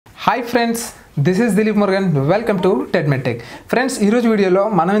Hi friends, this is Dileep Murgan. Welcome to TEDMED Tech. Friends, ఈ రోజు వీడియోలో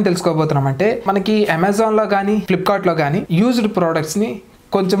మనం ఏం తెలుసుకోబోతున్నామంటే మనకి Amazon లో గాని Flipkart లో గాని యూజ్డ్ ప్రొడక్ట్స్ ని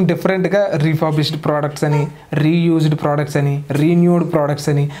కొంచెం డిఫరెంట్ గా రీఫర్బిష్డ్ ప్రొడక్ట్స్ అని రీయూజ్డ్ ప్రొడక్ట్స్ అని రీన్యూడ్ ప్రొడక్ట్స్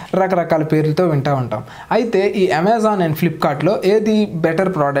అని రకరకాల పేర్లతో వింటూ ఉంటాం. అయితే ఈ Amazon అండ్ Flipkart లో ఏది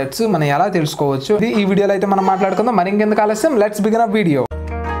బెటర్ ప్రొడక్ట్స్ మనం ఎలా తెలుసుకోవచ్చు ఈ వీడియోలో అయితే మనం మాట్లాడుకుందాం. మరి ఇంకెందుకు ఆలస్యం, లెట్స్ బిగిన్ అ వీడియో.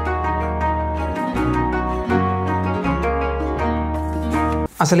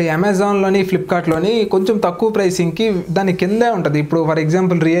 అసలు అమెజాన్లోని ఫ్లిప్కార్ట్లోని కొంచెం తక్కువ ప్రైసింగ్కి దాని కిందే ఉంటుంది. ఇప్పుడు ఫర్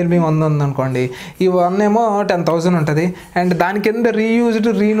ఎగ్జాంపుల్ రియల్మీ 100 ఉందనుకోండి, ఈ 1 ఏమో 10,000 ఉంటుంది. అండ్ దాని కింద రీయూజ్డ్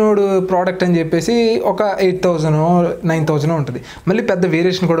రీనోడ్ ప్రోడక్ట్ అని చెప్పేసి ఒక 8,000 9,000 ఉంటుంది. మళ్ళీ పెద్ద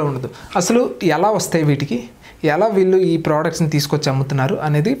వేరియేషన్ కూడా ఉండదు. అసలు ఎలా వస్తాయి వీటికి, ఎలా వీళ్ళు ఈ ప్రోడక్ట్స్ని తీసుకొచ్చి అమ్ముతున్నారు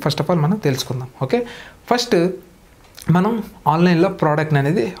అనేది ఫస్ట్ ఆఫ్ ఆల్ మనం తెలుసుకుందాం. ఓకే, ఫస్ట్ మనం ఆన్లైన్లో ప్రోడక్ట్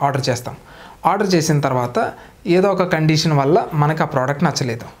అనేది ఆర్డర్ చేస్తాం. ఆర్డర్ చేసిన తర్వాత ఏదో ఒక కండిషన్ వల్ల మనకు ఆ ప్రోడక్ట్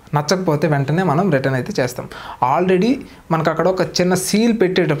నచ్చకపోతే వెంటనే మనం రిటర్న్ అయితే చేస్తాం. ఆల్రెడీ మనకు అక్కడ ఒక చిన్న సీల్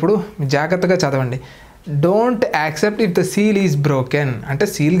పెట్టేటప్పుడు జాగ్రత్తగా చదవండి. Don't accept if the seal is broken. అంటే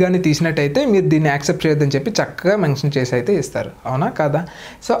సీల్ కానీ తీసినట్టయితే మీరు దీన్ని యాక్సెప్ట్ చేయొద్దని చెప్పి చక్కగా మెన్షన్ చేసి అయితే ఇస్తారు. అవునా కాదా?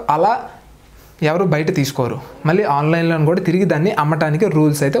 సో అలా ఎవరు బయట తీసుకోరు. మళ్ళీ ఆన్లైన్లో కూడా తిరిగి దాన్ని అమ్మటానికి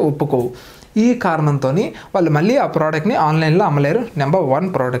రూల్స్ అయితే ఒప్పుకోవు. ఈ కారణంతో వాళ్ళు మళ్ళీ ఆ ప్రోడక్ట్ని ఆన్లైన్లో అమ్మలేరు. Number 1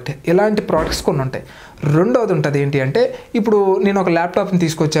 product. ఇలాంటి ప్రోడక్ట్స్ కొన్ని ఉంటాయి. రెండవది ఉంటుంది ఏంటి అంటే, ఇప్పుడు నేను ఒక ల్యాప్టాప్ని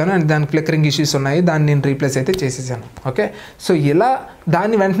తీసుకొచ్చాను అండ్ దానికి ఫ్లిక్కరింగ్ ఇష్యూస్ ఉన్నాయి, దాన్ని నేను రీప్లేస్ అయితే చేసేసాను. ఓకే, సో ఇలా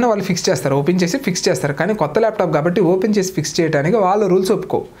దాన్ని వెంటనే వాళ్ళు ఫిక్స్ చేస్తారు, ఓపెన్ చేసి ఫిక్స్ చేస్తారు. కానీ కొత్త ల్యాప్టాప్ కాబట్టి ఓపెన్ చేసి ఫిక్స్ చేయడానికి వాళ్ళు రూల్స్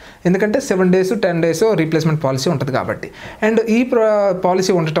ఒప్పుకోవు. ఎందుకంటే 7 days 10 days రీప్లేస్మెంట్ పాలసీ ఉంటుంది కాబట్టి. అండ్ ఈ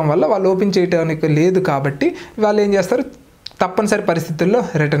పాలసీ ఉండటం వల్ల వాళ్ళు ఓపెన్ చేయడానికి లేదు కాబట్టి వాళ్ళు ఏం చేస్తారు, తప్పనిసరి పరిస్థితుల్లో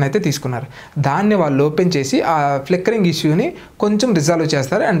రిటర్న్ అయితే తీసుకున్నారు. దాన్ని వాళ్ళు ఓపెన్ చేసి ఆ ఫ్లిక్కరింగ్ ఇష్యూని కొంచెం రిజాల్వ్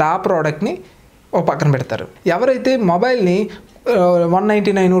చేస్తారు అండ్ ఆ ప్రోడక్ట్ని ఒక పక్కన పెడతారు. ఎవరైతే మొబైల్ని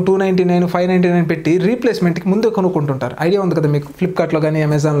 199 299 599 పెట్టి రీప్లేస్మెంట్కి ముందు కొనుక్కుంటుంటారు, ఐడియా ఉంది కదా మీకు. ఫ్లిప్కార్ట్లో కానీ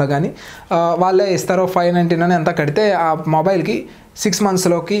అమెజాన్లో కానీ వాళ్ళే ఇస్తారో 599 ఎంత కడితే ఆ మొబైల్కి 6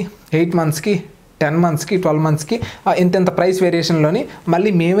 monthsలోకి 8 monthsకి 10 monthsకి 12 monthsకి ఇంత ప్రైస్ వేరియేషన్లోని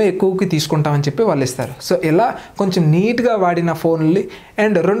మళ్ళీ మేమే ఎక్కువకి తీసుకుంటామని చెప్పి వాళ్ళు ఇస్తారు. సో ఇలా కొంచెం నీట్గా వాడిన ఫోన్లు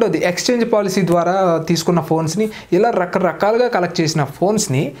అండ్ రెండోది ఎక్స్చేంజ్ పాలసీ ద్వారా తీసుకున్న ఫోన్స్ని ఇలా రకరకాలుగా కలెక్ట్ చేసిన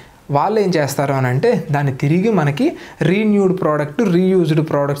ఫోన్స్ని వాళ్ళు ఏం చేస్తారు అని అంటే దాన్ని తిరిగి మనకి renewed product, reused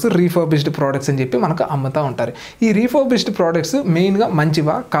products, refurbished products అని చెప్పి మనకు అమ్ముతూ ఉంటారు. ఈ రీఫర్బిష్డ్ ప్రోడక్ట్స్ మెయిన్గా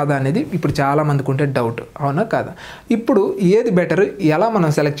మంచివా కాదా అనేది ఇప్పుడు చాలామందికి ఉంటే డౌట్. అవునా కాదా? ఇప్పుడు ఏది బెటర్, ఎలా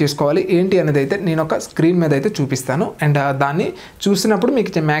మనం సెలెక్ట్ చేసుకోవాలి ఏంటి అనేది అయితే నేను ఒక స్క్రీన్ మీద అయితే చూపిస్తాను. అండ్ దాన్ని చూసినప్పుడు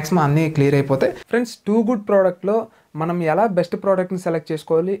మీకు మ్యాక్సిమం అన్నీ క్లియర్ అయిపోతాయి. ఫ్రెండ్స్, టూ గుడ్ ప్రోడక్ట్లో మనం ఎలా బెస్ట్ ప్రోడక్ట్ని సెలెక్ట్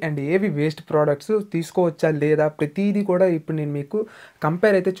చేసుకోవాలి అండ్ ఏవి వేస్ట్ ప్రోడక్ట్స్ తీసుకోవచ్చా లేదా ప్రతిదీ కూడా ఇప్పుడు నేను మీకు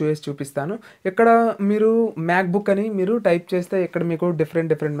కంపేర్ అయితే చూపిస్తాను. ఇక్కడ మీరు మ్యాక్బుక్ అని మీరు టైప్ చేస్తే ఇక్కడ మీకు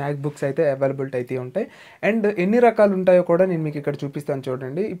డిఫరెంట్ మ్యాక్బుక్స్ అయితే అవైలబిలిటీ అయితే ఉంటాయి. అండ్ ఎన్ని రకాలు ఉంటాయో కూడా నేను మీకు ఇక్కడ చూపిస్తాను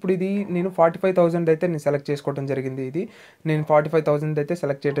చూడండి. ఇప్పుడు ఇది నేను 45,000 అయితే నేను సెలెక్ట్ చేసుకోవడం జరిగింది. నేను 45,000 అయితే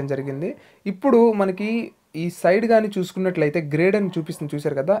సెలెక్ట్ చేయడం జరిగింది. ఇప్పుడు మనకి ఈ సైడ్ కానీ చూసుకున్నట్లయితే గ్రేడ్ అని చూపిస్తుంది,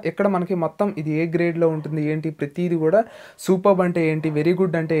 చూసారు కదా. ఇక్కడ మనకి మొత్తం ఇది ఏ గ్రేడ్లో ఉంటుంది ఏంటి ప్రతిదీ కూడా సూపర్బ్ అంటే ఏంటి, వెరీ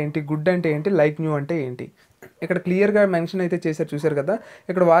గుడ్ అంటే ఏంటి, గుడ్ అంటే ఏంటి, లైక్ న్యూ అంటే ఏంటి ఇక్కడ క్లియర్గా మెన్షన్ అయితే చేశారు, చూసారు కదా.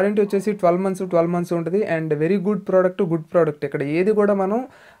 ఇక్కడ వారంటీ వచ్చేసి 12 months ఉంటుంది. And very good product, good product, ఇక్కడ ఏది కూడా మనం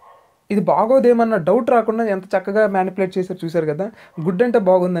ఇది బాగోదేమన్న డౌట్ రాకుండా ఎంత చక్కగా మ్యానిపులేట్ చేశారు, చూసారు కదా. గుడ్ అంటే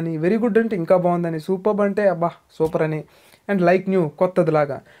బాగుందని, వెరీ గుడ్ అంటే ఇంకా బాగుందని, సూపర్బ్ అంటే అబ్బా సూపర్ అని, అండ్ లైక్ న్యూ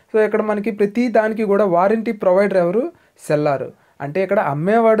కొత్తదిలాగా. సో ఇక్కడ మనకి ప్రతి దానికి కూడా వారంటీ ప్రొవైడర్ ఎవరు, సెల్లారు. అంటే ఇక్కడ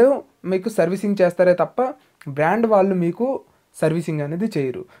అమ్మేవాడు మీకు సర్వీసింగ్ చేస్తారే తప్ప బ్రాండ్ వాళ్ళు మీకు సర్వీసింగ్ అనేది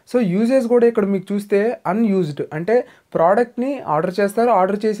చేయరు. సో యూజెస్ కూడా ఇక్కడ మీకు చూస్తే అన్యూజ్డ్ అంటే ప్రోడక్ట్ని ఆర్డర్ చేస్తారు,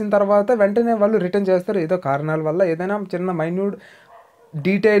 ఆర్డర్ చేసిన తర్వాత వెంటనే వాళ్ళు రిటర్న్ చేస్తారు. ఏదో కారణాల వల్ల ఏదైనా చిన్న మైన్యూట్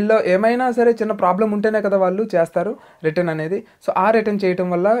డీటెయిల్లో ఏమైనా సరే చిన్న ప్రాబ్లం ఉంటేనే కదా వాళ్ళు చేస్తారు రిటర్న్ అనేది. సో ఆ రిటర్న్ చేయడం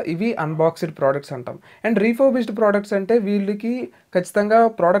వల్ల ఇవి అన్బాక్స్డ్ ప్రోడక్ట్స్ అంటాం. అండ్ రీఫర్బిష్డ్ ప్రోడక్ట్స్ అంటే వీళ్ళకి ఖచ్చితంగా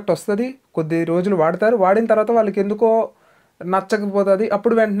ప్రోడక్ట్ వస్తుంది, కొద్ది రోజులు వాడతారు, వాడిన తర్వాత వాళ్ళకి ఎందుకో నచ్చకపోతుంది,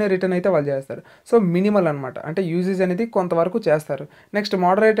 అప్పుడు వెంటనే రిటర్న్ అయితే వాళ్ళు చేస్తారు. సో మినిమల్ అనమాట, అంటే యూజెస్ అనేది కొంతవరకు చేస్తారు. నెక్స్ట్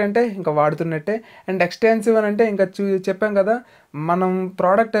మోడరేట్ అంటే ఇంకా వాడుతున్నట్టే. అండ్ ఎక్స్టెన్సివ్ అని అంటే ఇంకా చెప్పాం కదా, మనం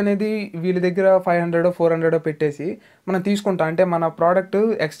ప్రోడక్ట్ అనేది వీళ్ళ దగ్గర 500 400 పెట్టేసి మనం తీసుకుంటాం, అంటే మన ప్రోడక్ట్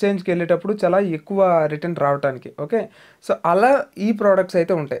ఎక్స్చేంజ్కి వెళ్ళేటప్పుడు చాలా ఎక్కువ రిటర్న్ రావడానికి. ఓకే, సో అలా ఈ ప్రోడక్ట్స్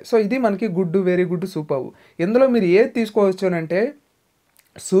అయితే ఉంటాయి. సో ఇది మనకి గుడ్, వెరీ గుడ్, సూపర్బ్. ఇందులో మీరు ఏది తీసుకోవచ్చు అని అంటే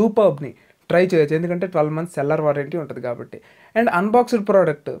సూపర్బ్ని ట్రై చేయొచ్చు, ఎందుకంటే 12 months సెల్లర్ వారంటీ ఉంటుంది కాబట్టి. అండ్ అన్బాక్స్డ్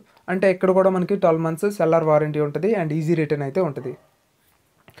ప్రోడక్ట్ అంటే ఇక్కడ కూడా మనకి 12 months సెల్లర్ వారంటీ ఉంటుంది అండ్ ఈజీ రిటర్న్ అయితే ఉంటుంది.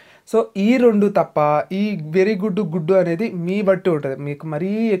 సో ఈ 2 తప్ప ఈ వెరీ గుడ్ అనేది మీ బట్టి ఉంటది. మీకు మరీ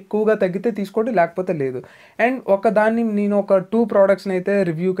ఎక్కువగా తగ్గితే తీసుకోండి, లేకపోతే లేదు. అండ్ నేను ఒక 2 ప్రొడక్ట్స్‌నైతే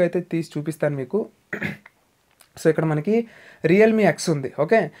రివ్యూకైతే తీసి చూపిస్తాను మీకు. సో ఇక్కడ మనకి రియల్‌మీ ఎక్స్ ఉంది.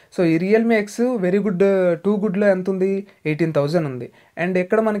 ఓకే. సో ఈ రియల్‌మీ ఎక్స్ వెరీ గుడ్ 2 గుడ్‌లో ఎంతుంది? 18,000 ఉంది. అండ్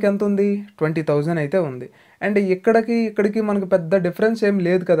ఇక్కడ మనకి ఎంతుంది? 20,000 అయితే ఉంది. అండ్ ఇక్కడికి మనకు పెద్ద డిఫరెన్స్ ఏం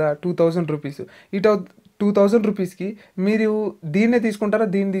లేదు కదా! 2,000 రూపీస్. ఈ 2,000 రూపీస్‌కి మీరు దీన్నే తీసుకుంటారా?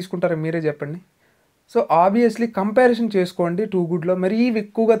 దీన్ని తీసుకుంటారా? మీరే చెప్పండి. సో ఆబ్వియస్లీ కంపారిజన్ చేసుకోండి 2 గుడ్‌లో. మరీ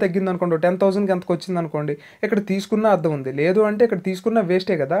ఎక్కువగా తగ్గిందనుకోండి, 10,000కి ఎంతకొచ్చిందనుకోండి, ఇక్కడ తీసుకున్న అర్థం ఉంది. లేదు అంటే ఇక్కడ తీసుకున్న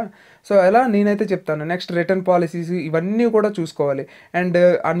వేస్టే కదా! సో అలా నేనైతే చెప్తాను. నెక్స్ట్ రిటర్న్ పాలిసీస్ ఇవన్నీ కూడా చూసుకోవాలి. And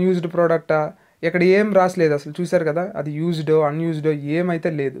unused ప్రోడక్టా? ఇక్కడ ఏం రాసలేదు అసలు, చూసారు కదా! అది యూజ్డో, అన్‌యూజ్డో ఏమైతే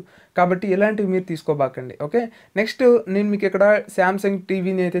లేదు. కాబట్టి ఇలాంటివి మీరు తీసుకోబాకండి. ఓకే. నెక్స్ట్ నేను మీకు ఇక్కడ సామ్‌సంగ్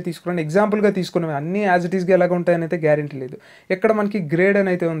టీవీని అయితే తీసుకున్నాను. ఎగ్జాంపుల్‌గా తీసుకున్నవి అన్నీ యాజ్ ఇట్ ఈస్‌గా ఎలాగ ఉంటాయని అయితే గ్యారంటీ లేదు. ఇక్కడ మనకి గ్రేడ్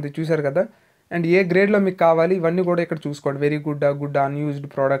అని అయితే ఉంది, చూసారు కదా! అండ్ ఏ గ్రేడ్‌లో మీకు కావాలి ఇవన్నీ కూడా ఇక్కడ చూసుకోండి. Very గుడ్డా, unused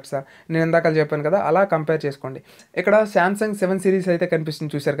ప్రోడక్ట్సా? నేను ఇందాక చెప్పాను కదా! అలా కంపేర్ చేసుకోండి. ఇక్కడ సామ్‌సంగ్ 7 సిరీస్ అయితే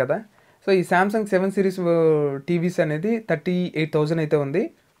కనిపిస్తుంది, చూసారు కదా! సో ఈ సామ్‌సంగ్ 7 సిరీస్ టీవీస్ అనేది 38,000 అయితే ఉంది.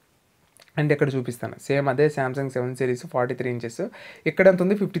 అండ్ ఇక్కడ చూపిస్తాను. సేమ్ అదే సామ్‌సంగ్ 7 సిరీస్ 43 ఇంచెస్. ఇక్కడ ఎంత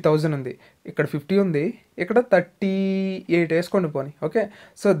ఉంది? 50,000 ఉంది. ఇక్కడ 50 ఉంది. ఇక్కడ 38 ఏసుకోండి పోనీ. ఓకే.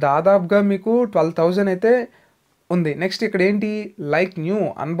 సో దాదాపుగా మీకు 12,000 అయితే ఉంది. నెక్స్ట్ ఇక్కడ ఏంటి? లైక్ న్యూ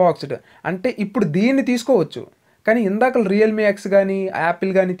అన్బాక్స్డ్ అంటే ఇప్పుడు దీన్ని తీసుకోవచ్చు. కానీ ఇందాక రియల్‌మీ ఎక్స్ గానీ,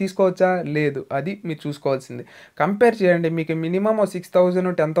 యాపిల్ గానీ తీసుకోవచ్చా? లేదు. అది మీరు చూసుకోవాల్సింది. కంపేర్ చేయండి. మీకు మినిమమ్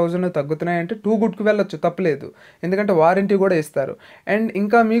 6,000, 10,000 తగ్గుతున్నాయంటే 2 గుడ్‌కి వెళ్ళొచ్చు, తప్పులేదు. ఎందుకంటే వారంటీ కూడా ఇస్తారు. అండ్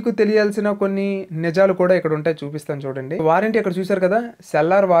ఇంకా మీకు తెలియాల్సిన కొన్ని నిజాలు కూడా ఇక్కడ ఉంటాయి, చూపిస్తాను చూడండి. వారంటీ ఇక్కడ చూసారు కదా!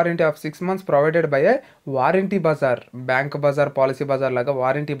 Cellar warranty of 6 months provided by A warranty Bazar. Bank Bazar, policy Bazar లాగా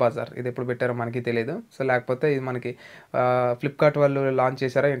వారంటీ బజార్. ఇది ఎప్పుడు పెట్టారో మనకి తెలీదు. సో లేకపోతే ఇది మనకి ఫ్లిప్‌కార్ట్ వాళ్ళు లాంచ్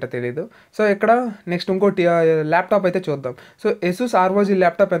చేశారో ఏంటో తెలీదు. సో ఇక్కడ నెక్స్ట్ ఇంకోటి ల్యాప్టాప్ అయితే చూద్దాం. సో Asus ROG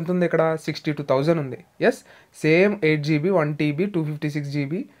ల్యాప్టాప్ ఎంత ఉంది ఇక్కడ? 62,000 ఉంది. Yes. Same 8 GB, 1 TB, 256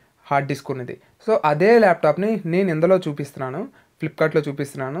 GB hard disk ఉన్నది. సో అదే ల్యాప్టాప్‌ని నేను ఇందులో చూపిస్తున్నాను, ఫ్లిప్‌కార్ట్‌లో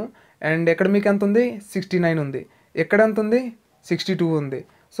చూపిస్తున్నాను. అండ్ ఇక్కడ మీకు ఎంత ఉంది? 69 ఉంది. ఎక్కడ ఎంత ఉంది? 62 ఉంది.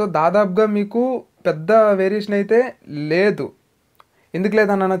 సో దాదాపుగా మీకు పెద్ద వేరియేషన్ అయితే లేదు. ఎందుకు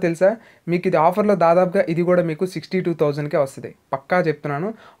లేదన్నానో తెలుసా? మీకు ఇది ఆఫర్‌లో దాదాపుగా ఇది కూడా మీకు 62,000కే వస్తది. పక్కా చెప్తున్నాను.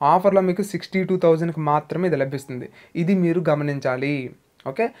 ఆఫర్‌లో మీకు 62,000కి మాత్రమే ఇది లభిస్తుంది. ఇది మీరు గమనించాలి.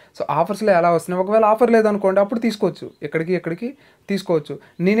 ఓకే. సో ఆఫర్స్‌లో ఎలా వస్తున్నాయి? ఒకవేళ ఆఫర్ లేదనుకోండి అప్పుడు తీసుకోవచ్చు. ఎక్కడికి తీసుకోవచ్చు.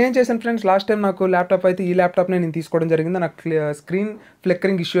 నేనేం చేశాను ఫ్రెండ్స్, లాస్ట్ టైం నాకు ల్యాప్టాప్ అయితే ఈ ల్యాప్టాప్‌నే నేను తీసుకోవడం జరిగింది. నాకు స్క్రీన్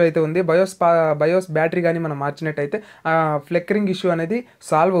ఫ్లిక్కరింగ్ ఇష్యూ అయితే ఉంది. బయోస్ బ్యాటరీ గానీ మనం మార్చినట్టయితే ఫ్లిక్కరింగ్ ఇష్యూ అనేది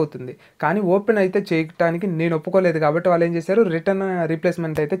సాల్వ్ అవుతుంది. కానీ ఓపెన్ అయితే చేయటానికి నేను ఒప్పుకోలేదు కాబట్టి వాళ్ళు ఏం చేశారు,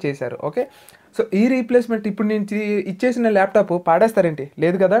 రీప్లేస్‌మెంట్ అయితే చేశారు. ఓకే. సో ఈ రీప్లేస్‌మెంట్ ఇప్పుడు నేను ఇచ్చేసిన ల్యాప్టాప్ పాడేస్తారేంటి?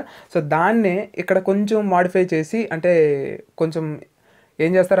 లేదు కదా! సో దాన్నే ఇక్కడ కొంచెం మోడిఫై చేసి, అంటే కొంచెం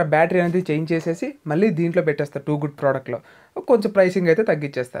ఏం చేస్తారు, ఆ బ్యాటరీ అనేది చేంజ్ చేసేసి మళ్ళీ దీంట్లో పెట్టేస్తారు 2 గుడ్ ప్రోడక్ట్‌లో. కొంచెం ప్రైసింగ్ అయితే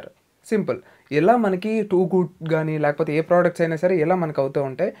తగ్గించేస్తారు. సింపుల్. ఇలా మనకి 2 గుడ్ గానీ లేకపోతే ఏ ప్రోడక్ట్స్ అయినా సరే ఇలా మనకు అవుతూ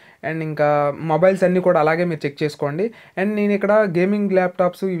ఉంటాయి. అండ్ ఇంకా మొబైల్స్ అన్నీ కూడా అలాగే మీరు చెక్ చేసుకోండి. అండ్ నేను ఇక్కడ గేమింగ్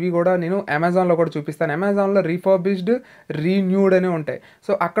ల్యాప్టాప్స్ ఇవి కూడా నేను అమెజాన్‌లో కూడా చూపిస్తాను. అమెజాన్‌లో రిఫర్బిష్డ్, రీన్యూడ్ అని ఉంటాయి.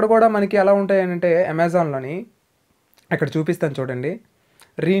 సో అక్కడ కూడా మనకి ఎలా ఉంటాయి అంటే అమెజాన్‌లోని ఇక్కడ చూపిస్తాను చూడండి.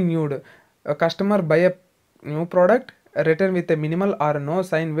 Renewed customer by a new product return with a minimal are no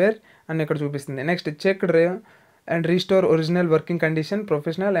sign wear అని ఇక్కడ చూపిస్తుంది. Next check and restore original working condition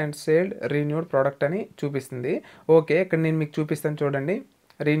professional and sealed renewed product అని చూపిస్తుంది. ఓకే. ఇక్కడ నేను మీకు చూపిస్తాను చూడండి.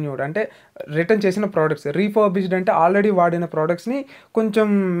 రీన్యూడ్ అంటే రిటర్న్ చేసిన ప్రోడక్ట్స్. రీఫర్బిష్డ్ అంటే ఆల్రెడీ వాడిన ప్రోడక్ట్స్ని కొంచెం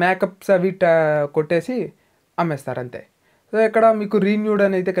మేకప్స్ అవి కొట్టేసి అమ్మేస్తారు అంతే. సో ఇక్కడ మీకు రీన్యూడ్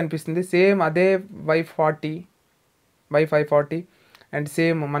అని అయితే కనిపిస్తుంది. సేమ్ అదే Y540 అండ్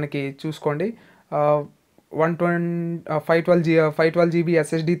సేమ్ మనకి చూసుకోండి 512 జీబీ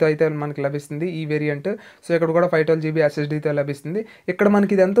ఎస్ఎస్డీతో అయితే మనకి లభిస్తుంది ఈ వేరియంట్. సో ఇక్కడ కూడా 512 జీబీ ఎస్ఎస్డీతో లభిస్తుంది. ఇక్కడ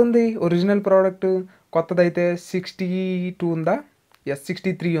మనకి ఇది ఎంత ఉంది? ఒరిజినల్ ప్రోడక్ట్ కొత్తదైతే 62 ఉందా? ఎస్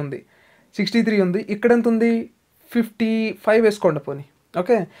 63 ఉంది. 63 ఉంది. ఇక్కడ ఎంత ఉంది? 55 వేసుకోండి పోనీ.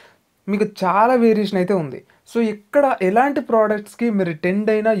 ఓకే. మీకు చాలా వేరియేషన్ అయితే ఉంది. సో ఇక్కడ ఎలాంటి ప్రోడక్ట్స్‌కి మీరు 10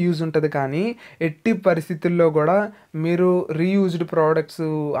 అయినా యూజ్ ఉంటుంది. కానీ ఎట్టి పరిస్థితుల్లో కూడా మీరు రీయూజ్డ్ ప్రోడక్ట్స్,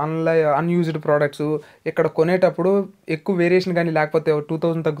 అన్యూజ్డ్ ప్రోడక్ట్స్ ఇక్కడ కొనేటప్పుడు ఎక్కువ వేరియేషన్ కానీ లేకపోతే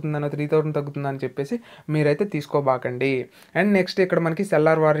 2,000 తగ్గుతుందనో 3,000 తగ్గుతుందని చెప్పేసి మీరైతే తీసుకోబాకండి. అండ్ నెక్స్ట్ ఇక్కడ మనకి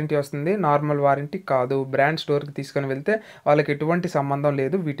సెల్లార్ వారంటీ వస్తుంది. నార్మల్ వారంటీ కాదు. బ్రాండ్ స్టోర్‌కి తీసుకొని వెళ్తే వాళ్ళకి ఎటువంటి సంబంధం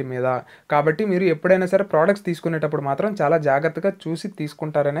లేదు వీటి మీద. కాబట్టి మీరు ఎప్పుడైనా సరే ప్రోడక్ట్స్ తీసుకునేటప్పుడు మాత్రం చాలా జాగ్రత్తగా చూసి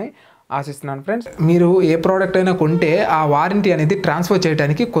తీసుకుంటారని ఆశిస్తున్నాను ఫ్రెండ్స్. మీరు ఏ ప్రోడక్ట్ అయినా కొంటే ఆ వారంటీ అనేది ట్రాన్స్ఫర్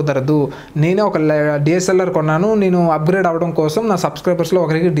చేయడానికి కుదరదు. నేనే ఒక డిఎస్ఎల్ఆర్ కొన్నాను, నేను అప్గ్రేడ్ అవ్వడం కోసం నా సబ్స్క్రైబర్స్లో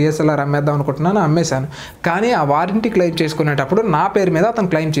ఒకరికి డిఎస్ఎల్ఆర్ అమ్మేద్దాం అనుకుంటున్నాను, అమ్మేశాను. కానీ ఆ వారంటీ క్లెయిమ్ చేసుకునేటప్పుడు నా పేరు మీద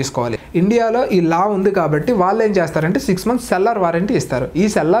అతను క్లెయిమ్ చేసుకోవాలి. ఇండియాలో ఈ లా ఉంది కాబట్టి వాళ్ళు ఏం చేస్తారంటే 6 months సెల్లార్ వారంటీ ఇస్తారు. ఈ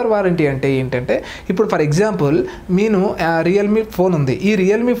సెల్లార్ వారంటీ అంటే ఏంటంటే, ఇప్పుడు ఫర్ ఎగ్జాంపుల్ నేను రియల్మీ ఫోన్ ఉంది, ఈ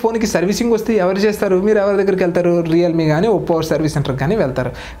రియల్మీ ఫోన్కి సర్వీసింగ్ వస్తే ఎవరు చేస్తారు? మీరు ఎవరి దగ్గరికి వెళ్తారు? రియల్మీ కానీ ఒప్పో సర్వీస్ సెంటర్కి కానీ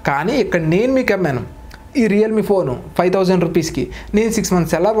వెళ్తారు. కానీ ఇక్కడ నేను మీకు అమ్మాను ఈ రియల్మీ ఫోను 5000 రూపీస్కి, నేను 6 months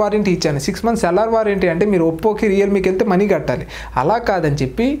సెల్లార్ వారంటీ ఇచ్చాను. 6 months సెల్లార్ వారంటీ అంటే మీరు ఒప్పోకి రియల్మీకి వెళ్తే మనీ కట్టాలి. అలా కాదని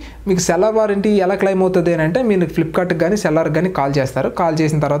చెప్పి మీకు సెల్లార్ వారంటీ ఎలా క్లెయిమ్ అవుతుంది అని అంటే, మీరు ఫ్లిప్కార్ట్కి కానీ సెల్లార్కి కానీ కాల్ చేస్తారు. కాల్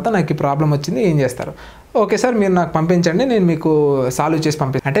చేసిన తర్వాత నాకు ఈ ప్రాబ్లం వచ్చింది, ఏం చేస్తారు? ఓకే సార్, మీరు నాకు పంపించండి, నేను మీకు సాల్వ్ చేసి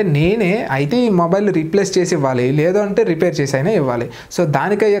పంపిస్తాను. అంటే నేనే అయితే ఈ మొబైల్ రీప్లేస్ చేసి ఇవ్వాలి, లేదంటే రిపేర్ చేసి అయినా ఇవ్వాలి. సో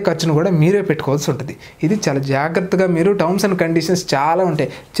దానికి అయ్యే ఖర్చును కూడా మీరే పెట్టుకోవాల్సి ఉంటుంది. ఇది చాలా జాగ్రత్తగా మీరు టర్మ్స్ అండ్ కండిషన్స్ చాలా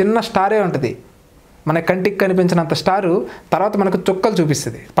ఉంటాయి. చిన్న స్టారే ఉంటుంది, మన కంటికి కనిపించినంత స్టారు తర్వాత మనకు చుక్కలు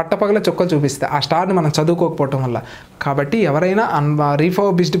చూపిస్తుంది, పట్టపగల చుక్కలు చూపిస్తుంది ఆ స్టార్ని మనం చదువుకోకపోవటం వల్ల. కాబట్టి ఎవరైనా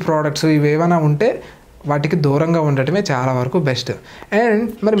రీఫర్బిష్డ్ ప్రోడక్ట్స్ ఇవి ఏమైనా ఉంటే వాటికి దూరంగా ఉండటమే చాలా వరకు బెస్ట్. అండ్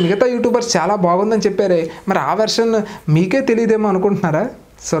మరి మిగతా యూట్యూబర్స్ చాలా బాగుందని చెప్పారే, మరి ఆ వెర్షన్ మీకే తెలియదేమో అనుకుంటున్నారా?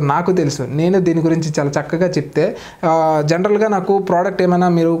 సో నాకు తెలుసు, నేను దీని గురించి చాలా చక్కగా చెప్తే. జనరల్గా నాకు ప్రోడక్ట్ ఏమైనా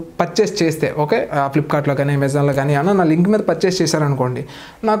మీరు పర్చేస్ చేస్తే, ఓకే ఫ్లిప్కార్ట్లో కానీ అమెజాన్లో కానీ అన్న నా లింక్ మీద పర్చేస్ చేశారనుకోండి,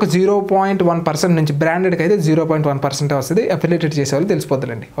 నాకు 0.1% నుంచి బ్రాండెడ్కి అయితే 0.1% వస్తుంది. అఫిలియేటెడ్ చేసేవాళ్ళు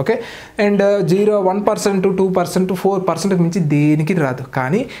తెలిసిపోతుందండి. ఓకే, అండ్ 0.1%, 2%, 4% మించి దేనికి రాదు.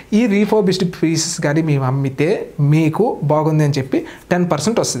 కానీ ఈ రీఫర్బిష్డ్ పీసెస్ కానీ మేము అమ్మితే మీకు బాగుంది అని చెప్పి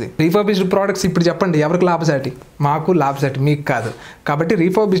 10% వస్తుంది. రీఫర్బిష్డ్ ప్రోడక్ట్స్ ఇప్పుడు చెప్పండి ఎవరికి లాభసాటి? మాకు లాభసాటి, మీకు కాదు. కాబట్టి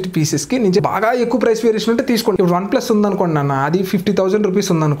రీఫర్బిష్డ్ పీసెస్కి నుంచి బాగా ఎక్కువ ప్రైస్ వేరియేషన్ ఉంటే తీసుకోండి. ఇప్పుడు OnePlus ఉందనుకోండి అన్న, అది 50,000 రూపీస్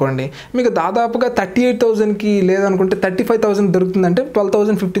ఉందనుకోండి, మీకు దాదాపుగా 38,000కి లేదనుకుంటే 35,000 దొరుకుతుందంటే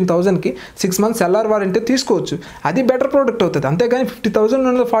 12,000, 15,000కి 6 months సెల్లార్ వారంటీ తీసుకోవచ్చు. అది బెటర్ ప్రోడక్ట్ అవుతుంది. అంతేగాని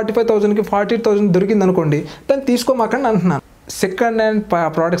 50,000 45,000కి 48,000 దొరికింది అనుకోండి, దాన్ని తీసుకోమాకండి అంటున్నాను. సెకండ్ హ్యాండ్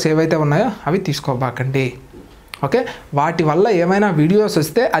ప్రోడక్ట్స్ ఏవైతే ఉన్నాయో అవి తీసుకోబాకండి. ఓకే, వాటి వల్ల ఏమైనా వీడియోస్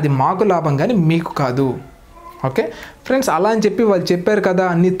వస్తే అది మాకు లాభం కానీ మీకు కాదు. ఓకే ఫ్రెండ్స్, అలా అని చెప్పి వాళ్ళు చెప్పారు కదా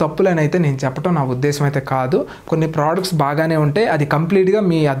అన్ని తప్పులని అయితే నేను చెప్పడం నా ఉద్దేశం అయితే కాదు. కొన్ని ప్రోడక్ట్స్ బాగానే ఉంటాయి, అది కంప్లీట్గా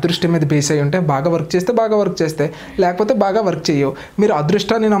మీ అదృష్టం మీద బేస్ అయ్యి ఉంటాయి. బాగా వర్క్ చేస్తే బాగా వర్క్ చేస్తే, లేకపోతే బాగా వర్క్ చేయవు. మీరు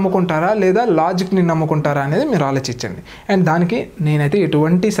అదృష్టాన్ని నమ్ముకుంటారా లేదా లాజిక్ని నమ్ముకుంటారా అనేది మీరు ఆలోచించండి. అండ్ దానికి నేనైతే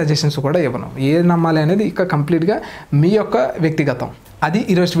ఎటువంటి సజెషన్స్ కూడా ఇవ్వను. ఏది నమ్మాలి అనేది ఇక కంప్లీట్గా మీ యొక్క వ్యక్తిగతం. అది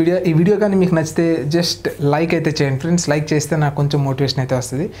ఈరోజు వీడియో. ఈ వీడియో కానీ మీకు నచ్చితే జస్ట్ లైక్ అయితే చేయండి ఫ్రెండ్స్. లైక్ చేస్తే నాకు కొంచెం మోటివేషన్ అయితే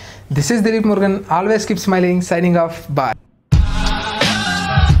వస్తుంది. This is Dilip Murugan, always keep smiling, signing off, bye.